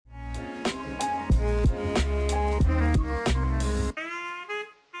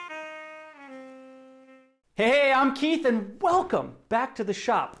I'm Keith and welcome back to the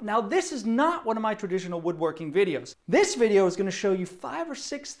shop. Now this is not one of my traditional woodworking videos. This video is going to show you 5 or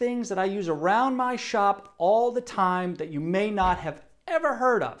 6 things that I use around my shop all the time that you may not have ever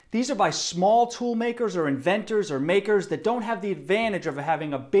heard of. These are by small tool makers or inventors or makers that don't have the advantage of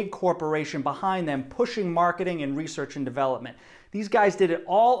having a big corporation behind them pushing marketing and research and development. These guys did it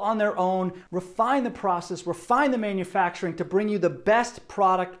all on their own, refine the process, refine the manufacturing to bring you the best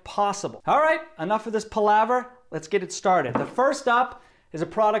product possible. All right, enough of this palaver. Let's get it started. The first up is a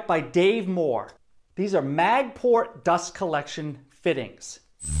product by Dave Moore. These are Magport dust collection fittings.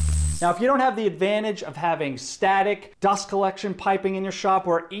 Now, if you don't have the advantage of having static dust collection piping in your shop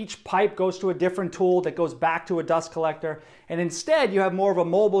where each pipe goes to a different tool that goes back to a dust collector, and instead you have more of a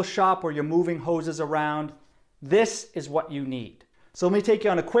mobile shop where you're moving hoses around, this is what you need. So let me take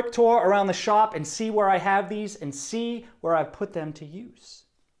you on a quick tour around the shop and see where I have these and see where I've put them to use.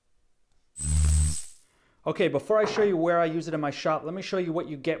 Okay, before I show you where I use it in my shop, let me show you what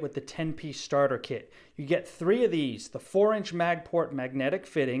you get with the 10-piece starter kit. You get 3 of these, the 4-inch Magport magnetic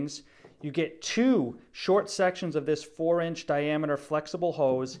fittings. You get 2 short sections of this 4-inch diameter flexible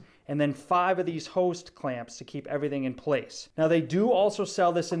hose, and then 5 of these hose clamps to keep everything in place. Now they do also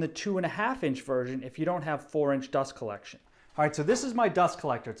sell this in the 2.5-inch version if you don't have 4-inch dust collection. All right, so this is my dust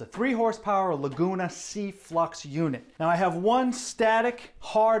collector. It's a 3 horsepower Laguna C-Flux unit. Now I have one static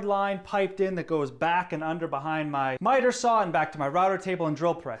hard line piped in that goes back and under behind my miter saw and back to my router table and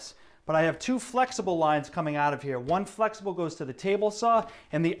drill press. But I have 2 flexible lines coming out of here. One flexible goes to the table saw,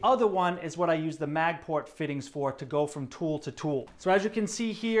 and the other one is what I use the Magport fittings for to go from tool to tool. So as you can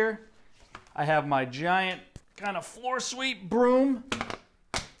see here, I have my giant kind of floor sweep broom.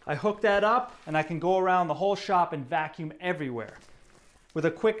 I hook that up and I can go around the whole shop and vacuum everywhere. With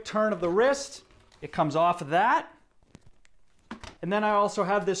a quick turn of the wrist, it comes off of that. And then I also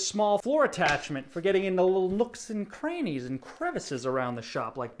have this small floor attachment for getting into little nooks and crannies and crevices around the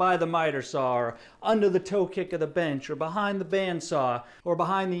shop, like by the miter saw or under the toe kick of the bench or behind the bandsaw or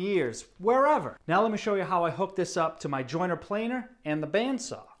behind the ears, wherever. Now let me show you how I hook this up to my joiner planer and the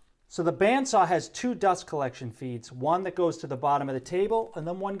bandsaw. So the bandsaw has 2 dust collection feeds, one that goes to the bottom of the table and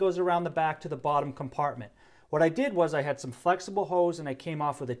then one goes around the back to the bottom compartment. What I did was I had some flexible hose and I came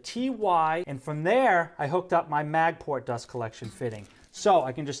off with a TY, and from there I hooked up my Magport dust collection fitting. So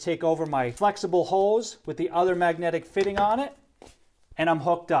I can just take over my flexible hose with the other magnetic fitting on it and I'm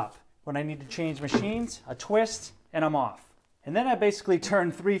hooked up. When I need to change machines, a twist and I'm off. And then I basically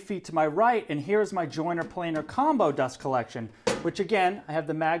turn 3 feet to my right and here's my joiner planer combo dust collection, which again, I have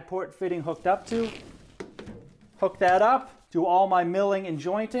the Magport fitting hooked up to. Hook that up, do all my milling and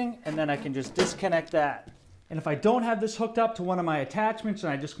jointing, and then I can just disconnect that. And if I don't have this hooked up to one of my attachments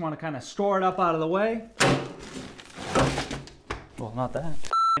and I just want to kind of store it up out of the way, well, not that.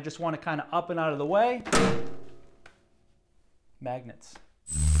 I just want to kind of up and out of the way. Magnets.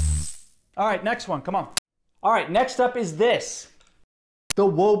 All right, next one, come on. All right, next up is this, the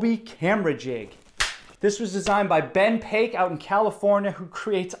Woby Camera Jig. This was designed by Ben Paik out in California, who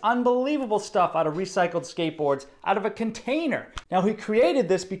creates unbelievable stuff out of recycled skateboards out of a container. Now he created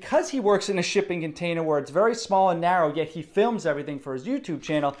this because he works in a shipping container where it's very small and narrow, yet he films everything for his YouTube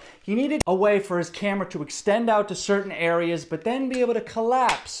channel. He needed a way for his camera to extend out to certain areas, but then be able to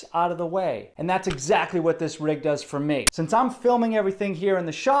collapse out of the way. And that's exactly what this rig does for me. Since I'm filming everything here in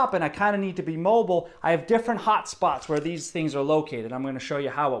the shop and I kind of need to be mobile, I have different hot spots where these things are located. I'm going to show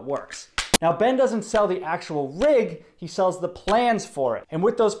you how it works. Now Ben doesn't sell the actual rig, he sells the plans for it. And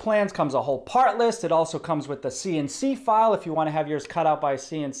with those plans comes a whole part list. It also comes with the CNC file if you want to have yours cut out by a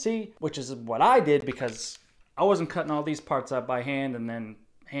CNC, which is what I did because I wasn't cutting all these parts out by hand and then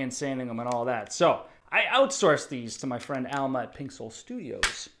hand sanding them and all that. So I outsourced these to my friend Alma at Pink Soul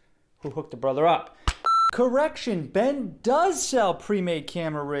Studios, who hooked the brother up. Correction, Ben does sell pre-made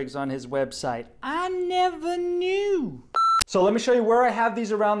camera rigs on his website. I never knew. So let me show you where I have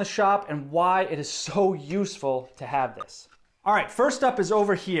these around the shop and why it is so useful to have this. All right, first up is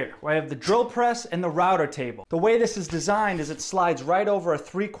over here, where I have the drill press and the router table. The way this is designed is it slides right over a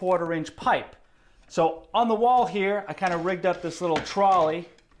 3/4 inch pipe. So on the wall here, I kind of rigged up this little trolley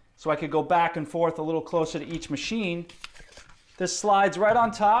so I could go back and forth a little closer to each machine. This slides right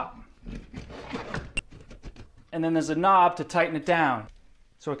on top, and then there's a knob to tighten it down.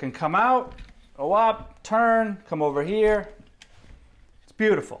 So it can come out, go up, turn, come over here.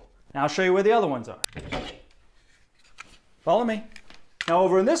 Beautiful. Now I'll show you where the other ones are. Follow me. Now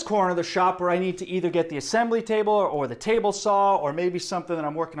over in this corner of the shop where I need to either get the assembly table or the table saw or maybe something that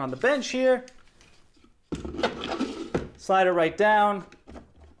I'm working on the bench here, slide it right down,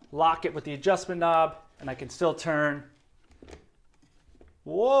 lock it with the adjustment knob, and I can still turn.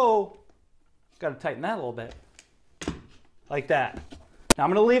 Whoa! Got to tighten that a little bit. like that. Now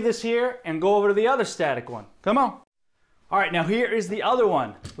I'm gonna leave this here and go over to the other static one. Come on. All right, now here is the other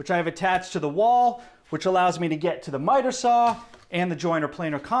one, which I have attached to the wall, which allows me to get to the miter saw and the joiner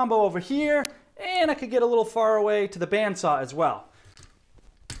planer combo over here, and I could get a little far away to the bandsaw as well.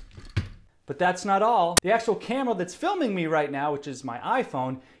 But that's not all. The actual camera that's filming me right now, which is my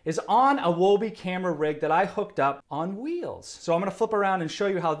iPhone, is on a Woby camera rig that I hooked up on wheels. So I'm gonna flip around and show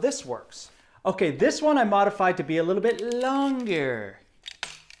you how this works. Okay, this one I modified to be a little bit longer.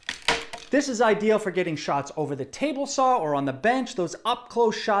 This is ideal for getting shots over the table saw or on the bench. Those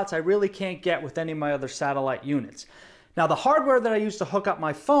up-close shots I really can't get with any of my other satellite units. Now the hardware that I use to hook up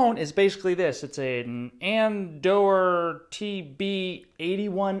my phone is basically this. It's an Andor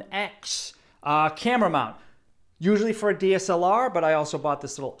TB81X camera mount. Usually for a DSLR, but I also bought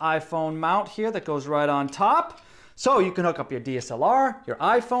this little iPhone mount here that goes right on top. So you can hook up your DSLR, your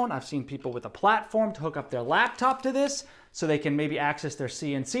iPhone. I've seen people with a platform to hook up their laptop to this so they can maybe access their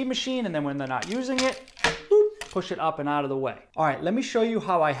CNC machine, and then when they're not using it, boop, push it up and out of the way. All right, let me show you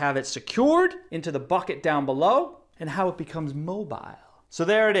how I have it secured into the bucket down below and how it becomes mobile. So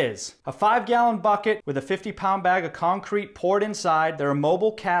there it is, a 5-gallon bucket with a 50-pound bag of concrete poured inside. There are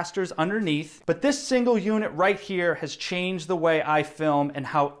mobile casters underneath, but this single unit right here has changed the way I film and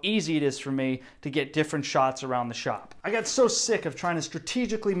how easy it is for me to get different shots around the shop. I got so sick of trying to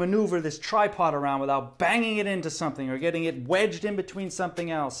strategically maneuver this tripod around without banging it into something or getting it wedged in between something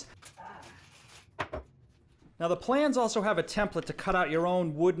else. Now the plans also have a template to cut out your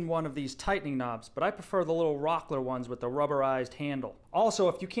own wooden one of these tightening knobs, but I prefer the little rockler ones with the rubberized handle. Also,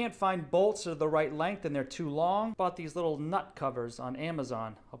 if you can't find bolts that are the right length and they're too long, I bought these little nut covers on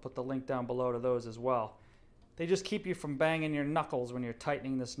Amazon. I'll put the link down below to those as well. They just keep you from banging your knuckles when you're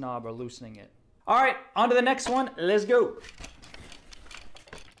tightening this knob or loosening it. All right, on to the next one. Let's go.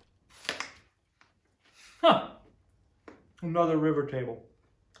 Huh. Another river table.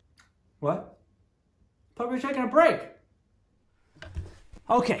 What? Thought we were taking a break.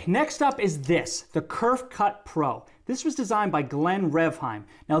 Okay, next up is this, the Kerf Cut Pro. This was designed by Glenn Revheim.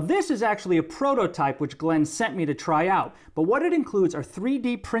 Now this is actually a prototype which Glenn sent me to try out, but what it includes are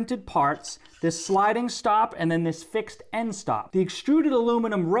 3D printed parts, this sliding stop, and then this fixed end stop. The extruded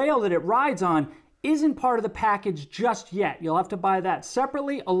aluminum rail that it rides on isn't part of the package just yet. You'll have to buy that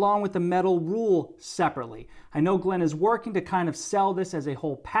separately along with the metal rule separately. I know Glenn is working to kind of sell this as a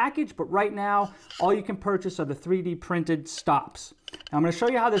whole package, but right now all you can purchase are the 3D printed stops. Now I'm going to show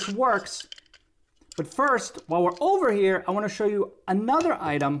you how this works, but first, while we're over here, I want to show you another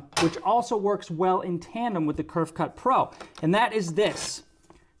item which also works well in tandem with the Kerf Cut Pro, and that is this,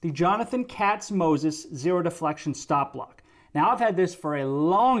 the JKatz Moses Zero Deflection Stop Block. Now I've had this for a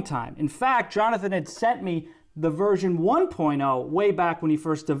long time. In fact, Jonathan had sent me the version 1.0 way back when he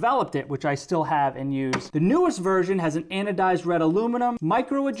first developed it, which I still have and use. The newest version has an anodized red aluminum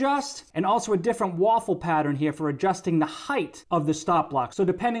micro adjust and also a different waffle pattern here for adjusting the height of the stop block. So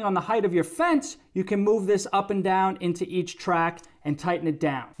depending on the height of your fence, you can move this up and down into each track and tighten it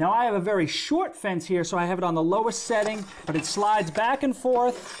down. Now I have a very short fence here, so I have it on the lowest setting, but it slides back and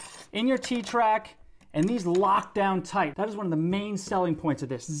forth in your T-track, and these lock down tight. That is one of the main selling points of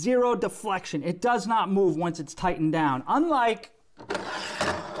this. Zero deflection. It does not move once it's tightened down. Unlike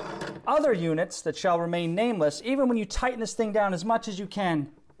other units that shall remain nameless, even when you tighten this thing down as much as you can,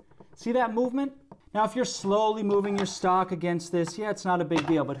 see that movement? Now if you're slowly moving your stock against this, yeah, it's not a big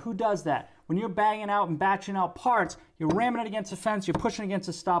deal, but who does that? When you're banging out and batching out parts, you're ramming it against the fence, you're pushing against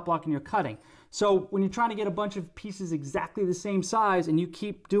the stop block, and you're cutting. So when you're trying to get a bunch of pieces exactly the same size and you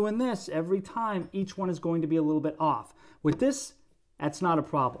keep doing this every time, each one is going to be a little bit off. With this, that's not a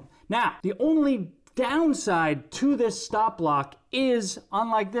problem. Now, the only downside to this stop block is,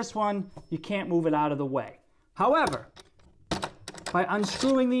 unlike this one, you can't move it out of the way. However, by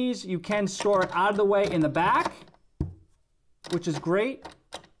unscrewing these, you can store it out of the way in the back, which is great.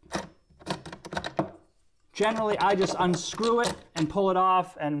 Generally, I just unscrew it and pull it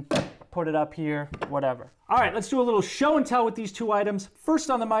off and put it up here, whatever. All right, let's do a little show and tell with these two items. First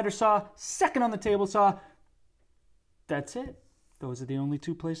on the miter saw, second on the table saw. That's it. Those are the only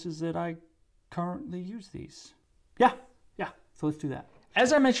two places that I currently use these. Yeah, so let's do that.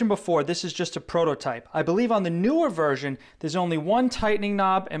 As I mentioned before, this is just a prototype. I believe on the newer version, there's only one tightening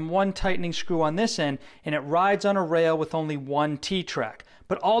knob and one tightening screw on this end, and it rides on a rail with only one T-track.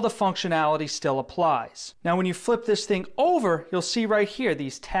 But all the functionality still applies. Now when you flip this thing over, you'll see right here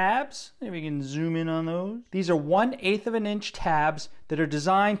these tabs. Maybe we can zoom in on those. These are 1/8 of an inch tabs that are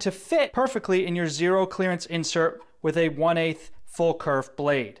designed to fit perfectly in your zero clearance insert with a 1/8 full kerf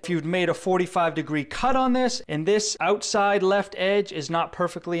blade. If you've made a 45-degree cut on this and this outside left edge is not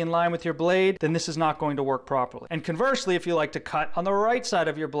perfectly in line with your blade, then this is not going to work properly. And conversely, if you like to cut on the right side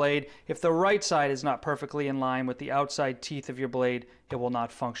of your blade, if the right side is not perfectly in line with the outside teeth of your blade, it will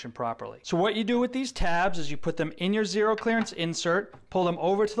not function properly. So what you do with these tabs is you put them in your zero clearance insert, pull them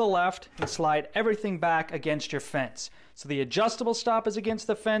over to the left, and slide everything back against your fence. So the adjustable stop is against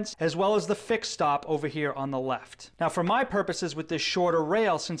the fence, as well as the fixed stop over here on the left. Now for my purposes with this shorter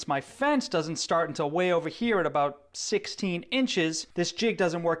rail, since my fence doesn't start until way over here at about 16 inches, this jig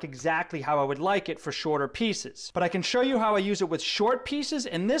doesn't work exactly how I would like it for shorter pieces. But I can show you how I use it with short pieces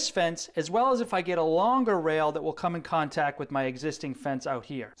in this fence, as well as if I get a longer rail that will come in contact with my existing fence out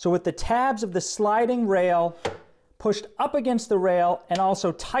here. So with the tabs of the sliding rail pushed up against the rail and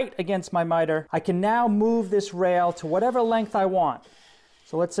also tight against my miter, I can now move this rail to whatever length I want.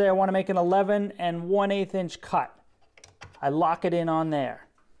 So let's say I want to make an 11 1/8 inch cut. I lock it in on there.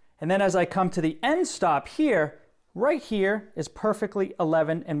 And then as I come to the end stop here, right here is perfectly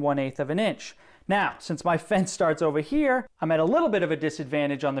 11 1/8 of an inch. Now, since my fence starts over here, I'm at a little bit of a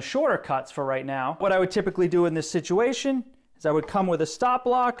disadvantage on the shorter cuts for right now. What I would typically do in this situation is I would come with a stop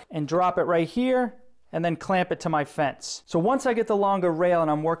block and drop it right here and then clamp it to my fence. So once I get the longer rail and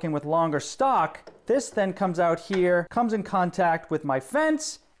I'm working with longer stock, this then comes out here, comes in contact with my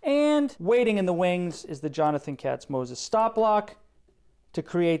fence, and waiting in the wings is the JKatz Moses stop block to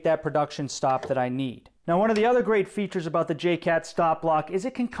create that production stop that I need. Now one of the other great features about the JKatz stop block is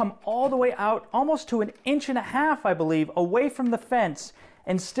it can come all the way out almost to 1.5 inches, I believe, away from the fence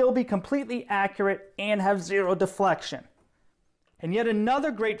and still be completely accurate and have zero deflection. And yet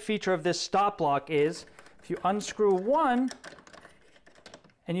another great feature of this stop block is if you unscrew one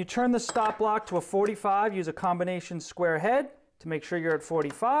and you turn the stop block to a 45, use a combination square head to make sure you're at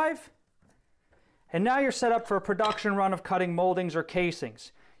 45. And now you're set up for a production run of cutting moldings or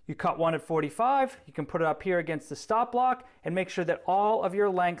casings. You cut one at 45, you can put it up here against the stop block and make sure that all of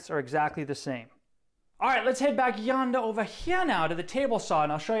your lengths are exactly the same. All right, let's head back yonder over here now to the table saw,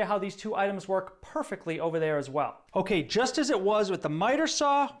 and I'll show you how these two items work perfectly over there as well. Okay, just as it was with the miter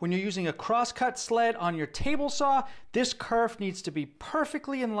saw, when you're using a crosscut sled on your table saw, this kerf needs to be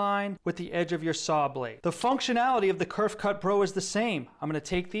perfectly in line with the edge of your saw blade. The functionality of the Kerf Cut Pro is the same. I'm gonna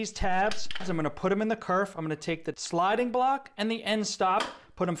take these tabs, I'm gonna put them in the kerf, I'm gonna take the sliding block and the end stop,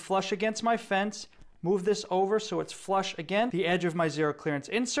 put them flush against my fence, move this over so it's flush against the edge of my zero clearance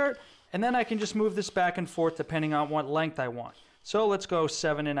insert, and then I can just move this back and forth depending on what length I want. So let's go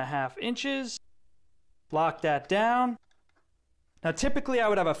 7.5 inches. Lock that down. Now typically I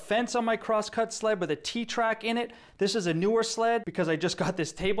would have a fence on my crosscut sled with a T-track in it. This is a newer sled because I just got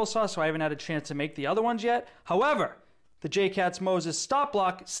this table saw, so I haven't had a chance to make the other ones yet. However, the JKatz Moses stop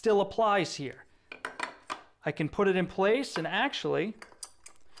block still applies here. I can put it in place, and actually,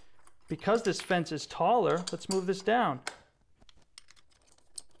 because this fence is taller, let's move this down.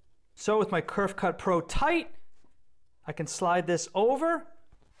 So with my Kerf Cut Pro tight, I can slide this over,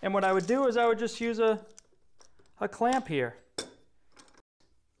 and what I would do is I would just use a clamp here.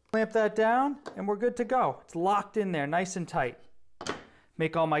 Clamp that down, and we're good to go. It's locked in there, nice and tight.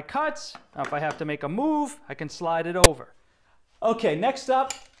 Make all my cuts. Now if I have to make a move, I can slide it over. Okay, next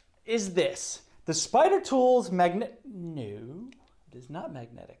up is this. The Spider Tools No, it is not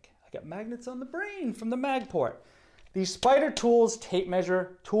magnetic. I got magnets on the brain from the Magport. The Spider Tools tape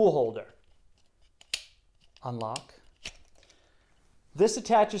measure tool holder. Unlock. This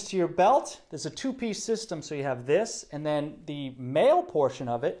attaches to your belt. There's a two-piece system, so you have this, and then the male portion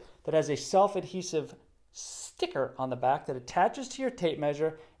of it that has a self-adhesive sticker on the back that attaches to your tape measure,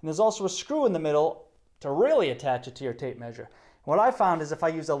 and there's also a screw in the middle to really attach it to your tape measure. What I found is if I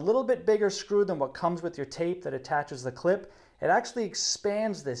use a little bit bigger screw than what comes with your tape that attaches the clip, it actually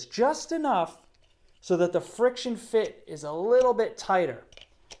expands this just enough so that the friction fit is a little bit tighter.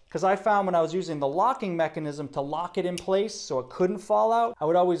 Because I found when I was using the locking mechanism to lock it in place so it couldn't fall out, I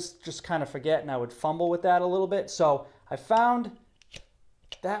would always just kind of forget and I would fumble with that a little bit. So I found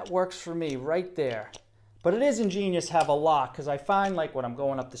that works for me right there. But it is ingenious to have a lock, because I find like when I'm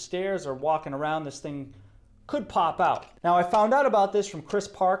going up the stairs or walking around, this thing could pop out. Now I found out about this from Chris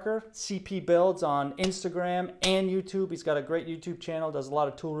Parker, CP Builds on Instagram and YouTube. He's got a great YouTube channel, does a lot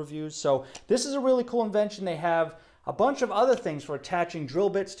of tool reviews. So this is a really cool invention. They have a bunch of other things for attaching drill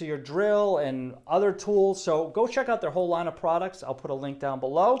bits to your drill and other tools. So go check out their whole line of products. I'll put a link down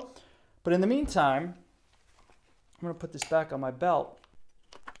below. But in the meantime, I'm gonna put this back on my belt.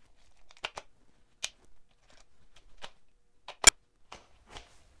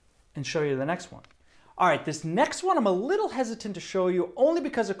 And show you the next one. All right, this next one I'm a little hesitant to show you only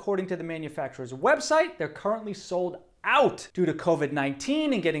because according to the manufacturer's website, they're currently sold out. Due to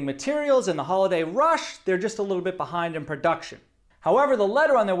COVID-19 and getting materials and the holiday rush, they're just a little bit behind in production. However, the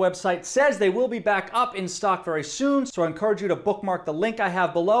letter on their website says they will be back up in stock very soon, so I encourage you to bookmark the link I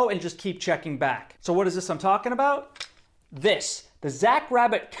have below and just keep checking back. So what is this I'm talking about? This, the Zack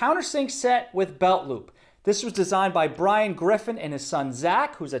Rabbit countersink set with belt loop. This was designed by Brian Griffin and his son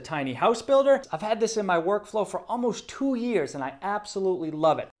Zack, who's a tiny house builder. I've had this in my workflow for almost 2 years and I absolutely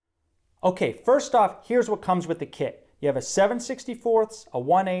love it. Okay, first off, here's what comes with the kit. You have a 7/64, a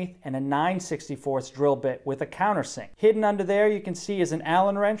 1/8, and a 9/64 drill bit with a countersink. Hidden under there you can see is an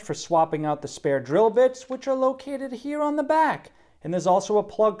Allen wrench for swapping out the spare drill bits, which are located here on the back. And there's also a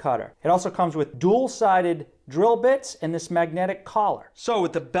plug cutter. It also comes with dual-sided drill bits and this magnetic collar. So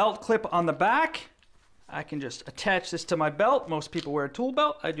with the belt clip on the back, I can just attach this to my belt. Most people wear a tool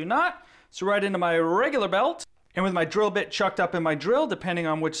belt, I do not. So right into my regular belt. And with my drill bit chucked up in my drill, depending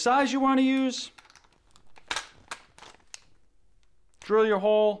on which size you want to use, drill your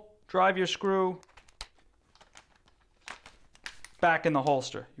hole, drive your screw, back in the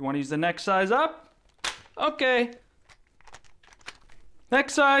holster. You want to use the next size up? Okay.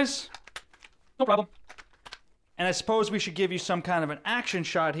 Next size, no problem. And I suppose we should give you some kind of an action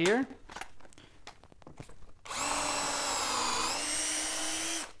shot here.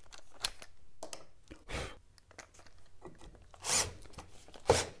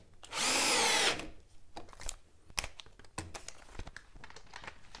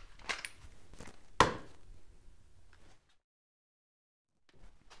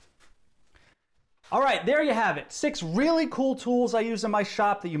 All right, there you have it. 6 really cool tools I use in my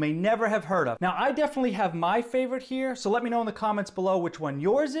shop that you may never have heard of. Now, I definitely have my favorite here, so let me know in the comments below which one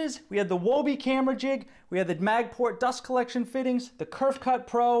yours is. We had the Woby Camera Jig, we had the Magport dust collection fittings, the Kerf Cut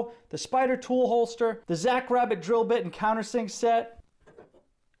Pro, the Spider tool holster, the Zack Rabbit drill bit and countersink set,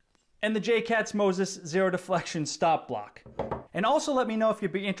 and the JKatz Moses zero deflection stop block. And also let me know if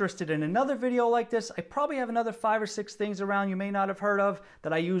you'd be interested in another video like this. I probably have another 5 or 6 things around you may not have heard of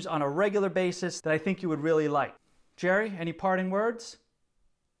that I use on a regular basis that I think you would really like. Jerry, any parting words?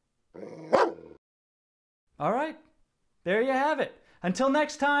 All right, there you have it. Until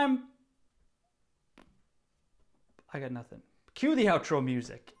next time, I got nothing. Cue the outro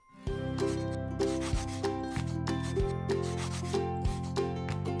music.